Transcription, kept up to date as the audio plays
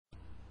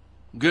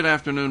Good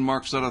afternoon,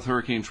 Mark Sudduth,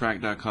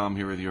 HurricaneTrack.com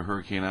here with your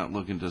Hurricane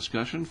Outlook and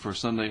discussion for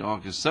Sunday,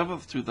 August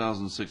 7th,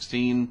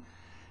 2016.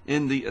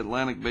 In the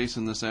Atlantic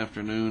Basin this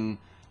afternoon,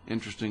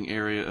 interesting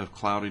area of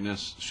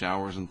cloudiness,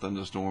 showers and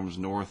thunderstorms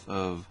north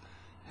of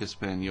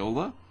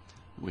Hispaniola.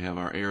 We have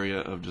our area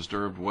of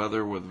disturbed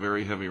weather with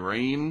very heavy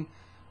rain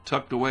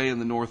tucked away in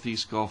the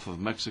northeast Gulf of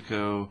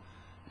Mexico,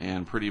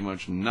 and pretty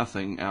much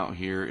nothing out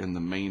here in the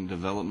main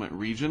development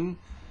region.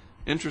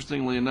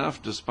 Interestingly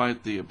enough,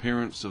 despite the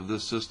appearance of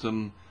this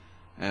system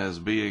as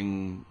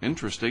being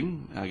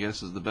interesting, I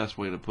guess is the best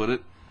way to put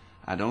it,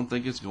 I don't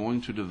think it's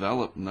going to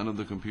develop. None of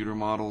the computer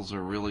models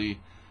are really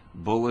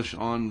bullish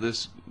on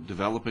this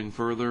developing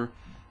further,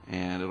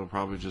 and it'll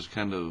probably just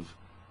kind of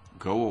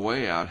go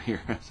away out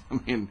here. I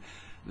mean,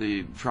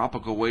 the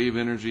tropical wave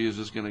energy is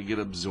just going to get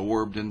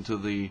absorbed into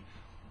the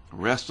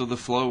rest of the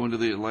flow into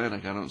the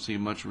Atlantic. I don't see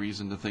much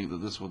reason to think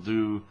that this will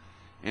do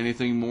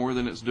anything more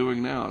than it's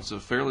doing now. It's a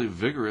fairly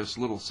vigorous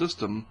little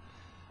system,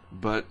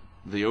 but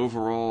the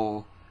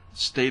overall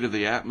state of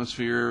the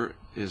atmosphere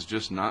is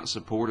just not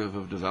supportive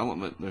of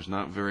development. There's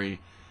not very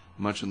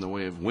much in the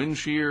way of wind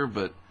shear,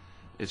 but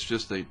it's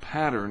just a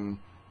pattern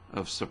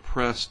of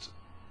suppressed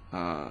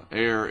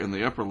air in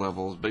the upper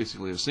levels,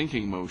 basically a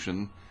sinking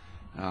motion,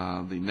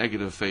 the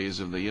negative phase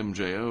of the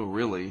MJO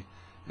really,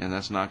 and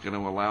that's not going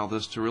to allow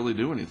this to really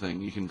do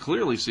anything. You can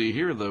clearly see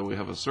here, though, we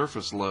have a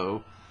surface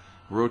low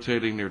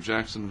rotating near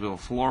Jacksonville,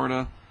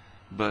 Florida,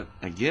 but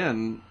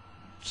again,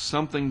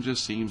 something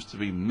just seems to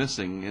be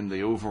missing in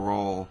the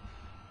overall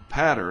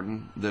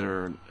pattern that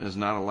is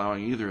not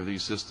allowing either of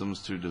these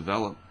systems to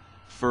develop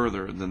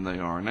further than they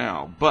are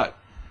now. But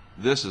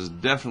this is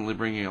definitely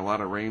bringing a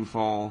lot of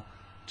rainfall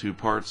to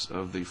parts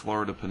of the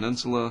Florida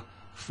Peninsula.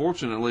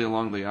 Fortunately,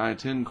 along the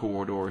I-10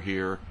 corridor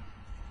here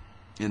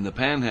in the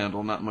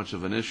Panhandle, not much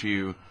of an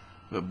issue,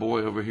 but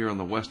boy, over here on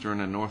the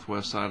western and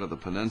northwest side of the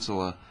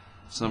peninsula,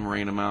 some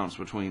rain amounts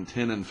between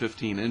 10 and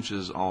 15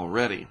 inches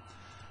already.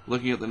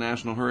 Looking at the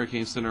National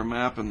Hurricane Center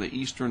map in the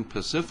eastern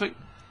Pacific,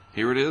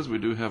 here it is. We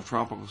do have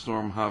Tropical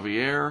Storm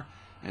Javier,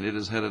 and it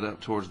is headed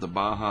up towards the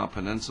Baja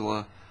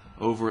Peninsula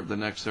over the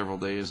next several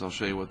days. I'll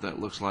show you what that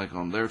looks like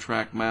on their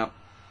track map.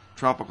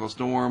 Tropical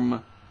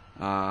Storm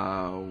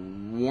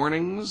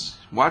Tropical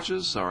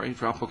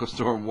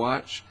Storm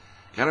Watch.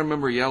 Got to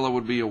remember, yellow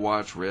would be a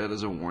watch, red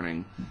is a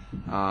warning,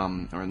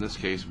 or in this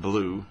case,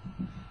 blue.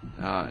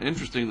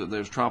 Interesting that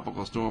there's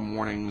tropical storm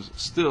warnings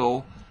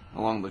still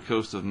along the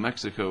coast of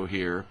Mexico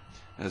here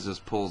as this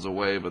pulls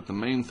away, but the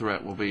main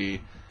threat will be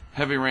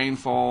heavy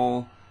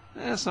rainfall,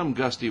 some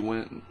gusty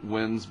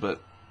winds, but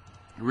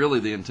really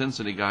the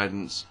intensity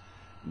guidance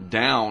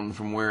down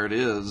from where it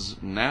is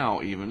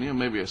now, even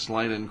maybe a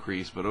slight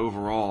increase, but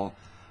overall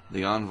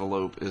the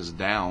envelope is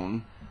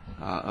down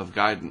of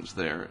guidance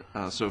there.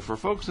 So for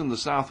folks in the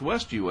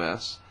southwest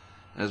U.S.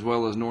 as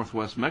well as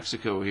northwest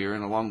Mexico here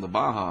and along the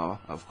Baja,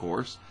 of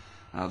course,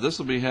 this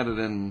will be headed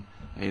in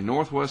a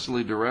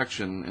northwesterly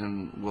direction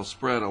and will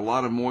spread a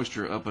lot of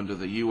moisture up into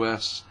the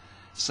U.S.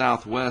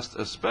 southwest,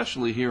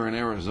 especially here in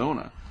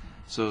Arizona.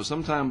 So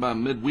sometime by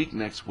midweek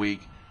next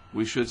week,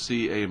 we should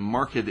see a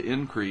marked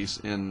increase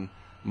in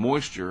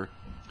moisture.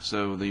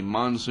 So the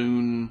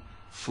monsoon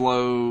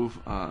flow,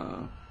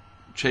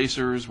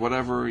 chasers,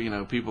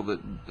 whatever, people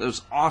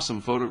those awesome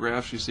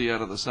photographs you see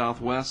out of the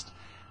southwest,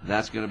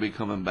 that's going to be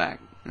coming back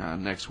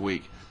next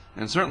week.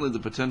 And certainly the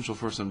potential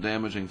for some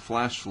damaging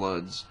flash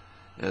floods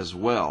as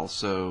well.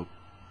 So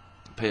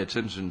pay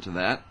attention to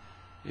that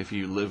if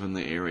you live in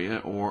the area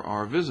or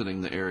are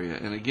visiting the area.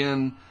 And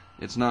again,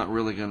 it's not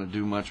really going to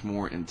do much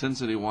more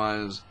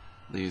intensity-wise.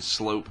 The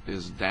slope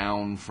is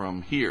down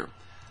from here.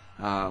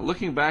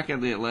 Looking back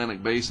at the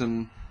Atlantic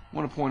Basin, I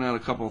want to point out a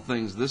couple of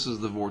things. This is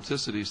the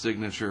vorticity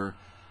signature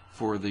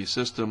for the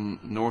system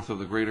north of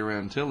the Greater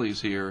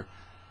Antilles here.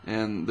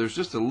 And there's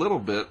just a little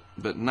bit,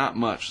 but not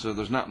much. So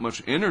there's not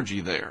much energy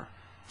there,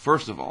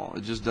 first of all.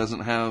 It just doesn't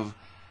have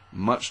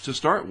much to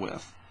start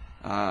with.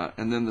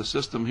 And then the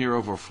system here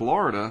over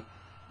Florida,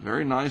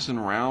 very nice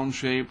and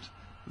round-shaped,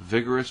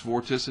 vigorous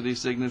vorticity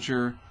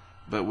signature,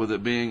 but with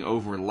it being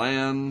over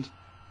land,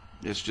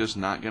 it's just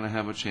not going to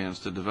have a chance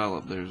to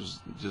develop. There's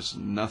just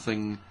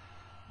nothing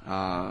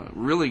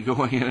really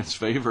going in its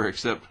favor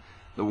except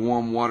the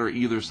warm water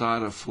either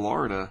side of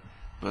Florida,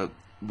 but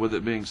with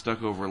it being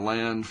stuck over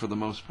land for the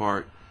most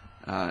part,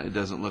 it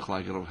doesn't look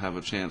like it'll have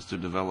a chance to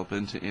develop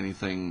into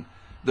anything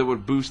that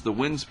would boost the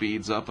wind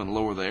speeds up and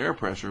lower the air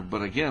pressure.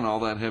 But again, all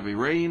that heavy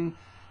rain,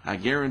 I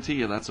guarantee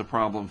you that's a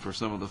problem for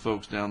some of the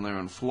folks down there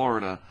in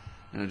Florida.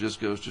 And it just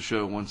goes to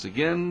show, once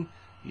again,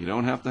 you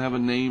don't have to have a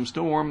named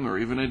storm or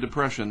even a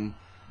depression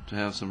to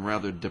have some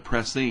rather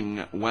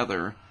depressing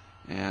weather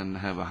and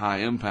have a high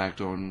impact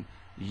on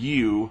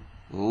you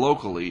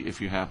locally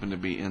if you happen to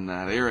be in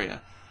that area.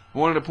 I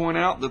wanted to point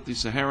out that the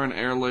Saharan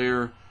air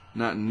layer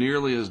not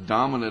nearly as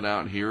dominant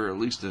out here, or at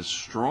least as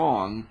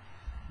strong,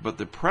 but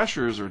the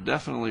pressures are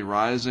definitely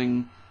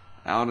rising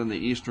out in the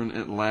eastern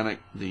Atlantic.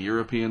 The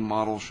European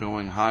model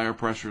showing higher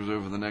pressures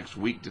over the next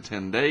week to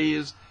 10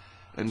 days,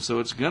 and so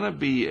it's going to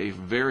be a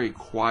very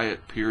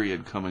quiet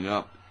period coming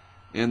up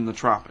in the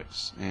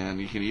tropics. And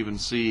you can even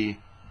see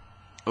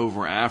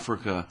over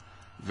Africa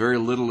very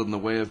little in the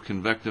way of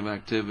convective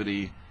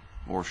activity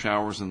or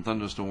showers and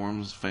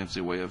thunderstorms,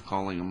 fancy way of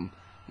calling them.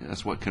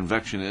 That's what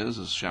convection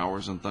is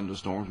showers and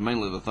thunderstorms,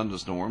 mainly the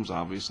thunderstorms,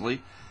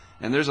 obviously.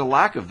 And there's a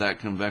lack of that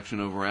convection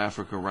over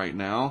Africa right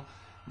now.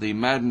 The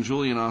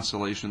Madden-Julian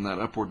oscillation, that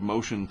upward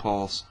motion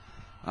pulse,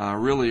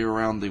 really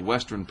around the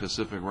western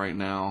Pacific right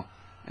now,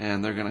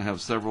 and they're going to have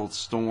several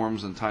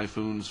storms and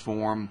typhoons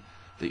form.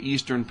 The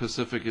eastern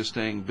Pacific is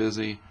staying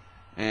busy,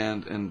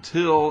 and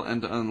until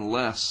and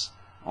unless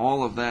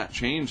all of that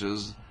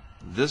changes,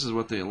 this is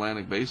what the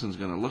Atlantic Basin is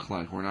going to look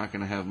like. We're not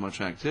going to have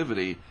much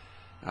activity.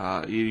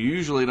 You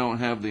usually don't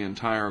have the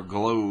entire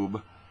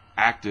globe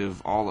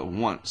active all at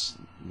once.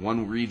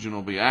 One region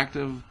will be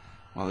active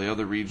while the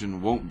other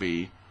region won't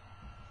be.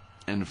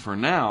 And for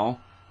now,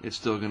 it's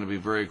still going to be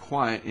very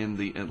quiet in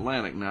the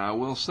Atlantic. Now, I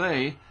will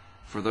say,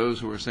 for those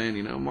who are saying,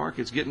 you know, Mark,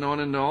 it's getting on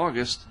into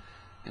August,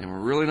 and we're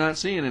really not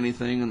seeing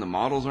anything, and the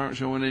models aren't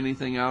showing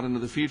anything out into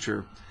the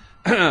future,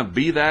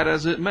 be that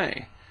as it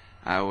may,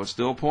 I would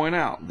still point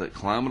out that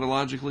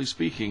climatologically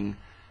speaking,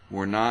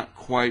 we're not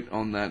quite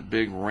on that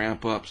big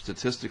ramp up,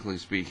 statistically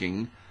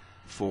speaking,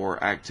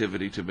 for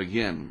activity to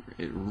begin.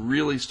 It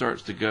really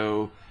starts to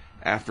go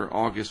after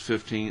August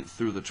 15th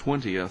through the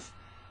 20th,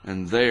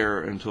 and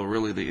there until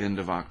really the end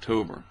of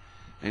October.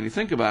 And you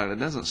think about it, it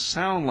doesn't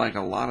sound like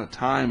a lot of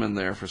time in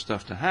there for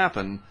stuff to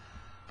happen,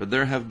 but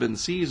there have been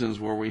seasons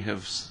where we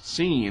have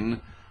seen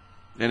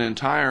an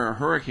entire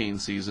hurricane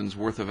season's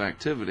worth of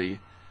activity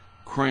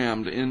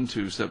crammed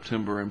into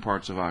September and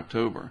parts of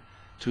October.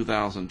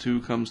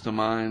 2002 comes to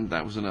mind.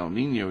 That was an El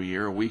Nino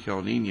year, a weak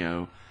El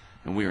Nino,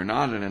 and we are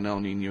not in an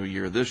El Nino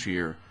year this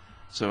year.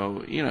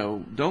 So, you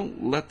know,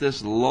 don't let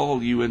this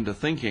lull you into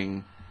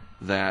thinking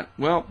that,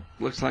 well,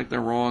 looks like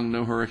they're wrong,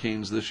 no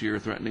hurricanes this year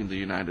threatening the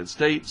United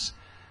States.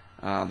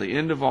 The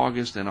end of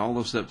August and all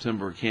of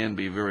September can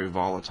be very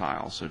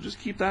volatile, so just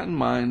keep that in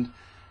mind.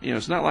 You know,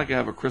 it's not like I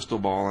have a crystal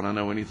ball and I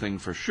know anything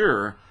for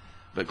sure,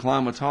 but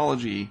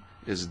climatology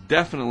is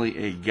definitely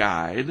a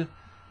guide,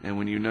 and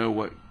when you know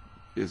what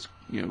is,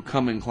 you know,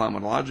 coming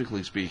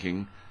climatologically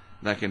speaking,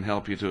 that can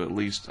help you to at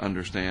least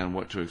understand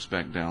what to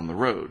expect down the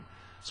road.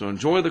 So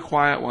enjoy the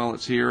quiet while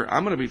it's here.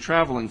 I'm going to be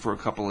traveling for a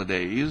couple of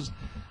days,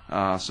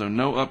 so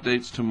no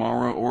updates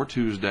tomorrow or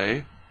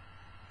Tuesday.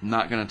 I'm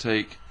not going to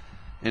take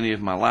any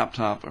of my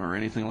laptop or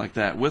anything like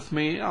that with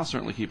me. I'll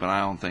certainly keep an eye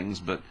on things,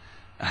 but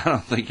I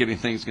don't think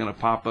anything's going to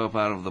pop up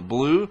out of the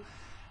blue.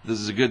 This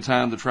is a good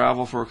time to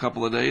travel for a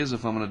couple of days.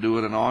 If I'm going to do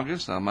it in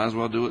August, I might as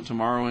well do it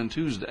tomorrow and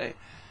Tuesday.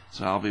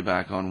 So I'll be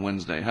back on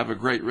Wednesday. Have a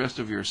great rest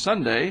of your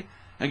Sunday.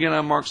 Again,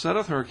 I'm Mark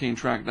Sudduth,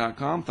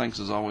 HurricaneTrack.com. Thanks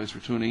as always for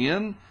tuning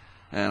in,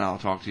 and I'll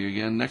talk to you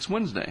again next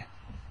Wednesday.